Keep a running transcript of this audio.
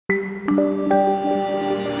The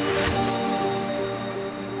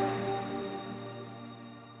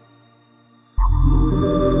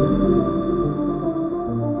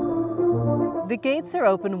gates are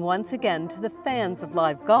open once again to the fans of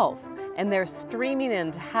live golf, and they're streaming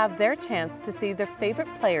in to have their chance to see their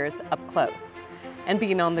favorite players up close. And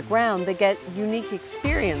being on the ground, they get unique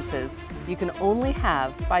experiences you can only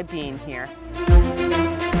have by being here.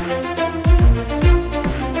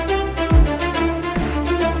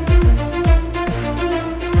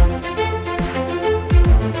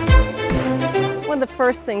 One of the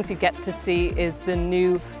first things you get to see is the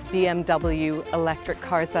new BMW electric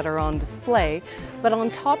cars that are on display, but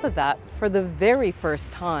on top of that, for the very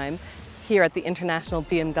first time here at the International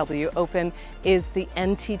BMW Open is the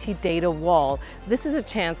NTT DATA wall. This is a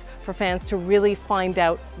chance for fans to really find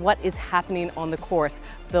out what is happening on the course.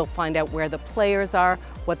 They'll find out where the players are,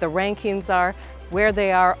 what the rankings are, where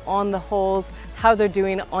they are on the holes, how they're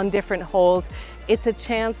doing on different holes. It's a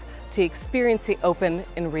chance to experience the Open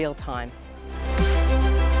in real time.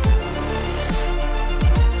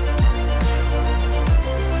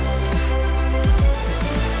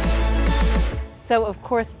 So of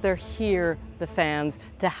course they're here, the fans,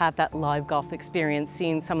 to have that live golf experience,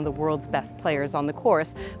 seeing some of the world's best players on the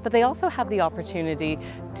course, but they also have the opportunity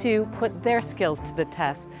to put their skills to the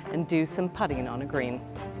test and do some putting on a green.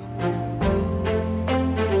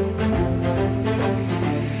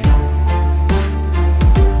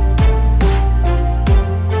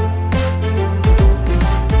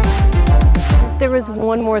 There is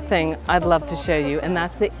one more thing I'd love to show you, and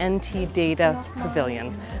that's the NTT DATA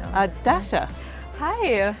Pavilion. It's Dasha.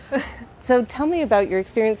 Hi! So tell me about your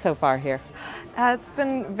experience so far here. It's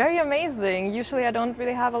been very amazing. Usually I don't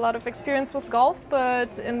really have a lot of experience with golf,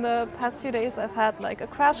 but in the past few days I've had like a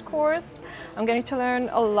crash course. I'm getting to learn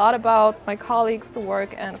a lot about my colleagues, the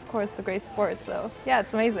work, and of course the great sport. So yeah,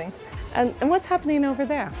 it's amazing. And what's happening over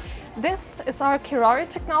there? This is our Kirari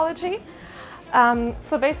technology.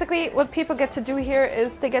 So basically what people get to do here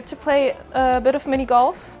is they get to play a bit of mini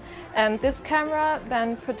golf. And this camera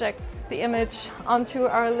then projects the image onto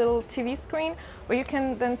our little TV screen, where you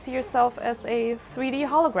can then see yourself as a 3D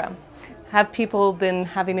hologram. Have people been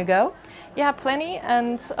having a go? Yeah, plenty,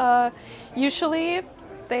 and usually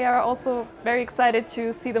they are also very excited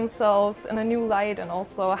to see themselves in a new light and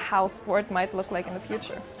also how sport might look like in the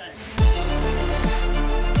future.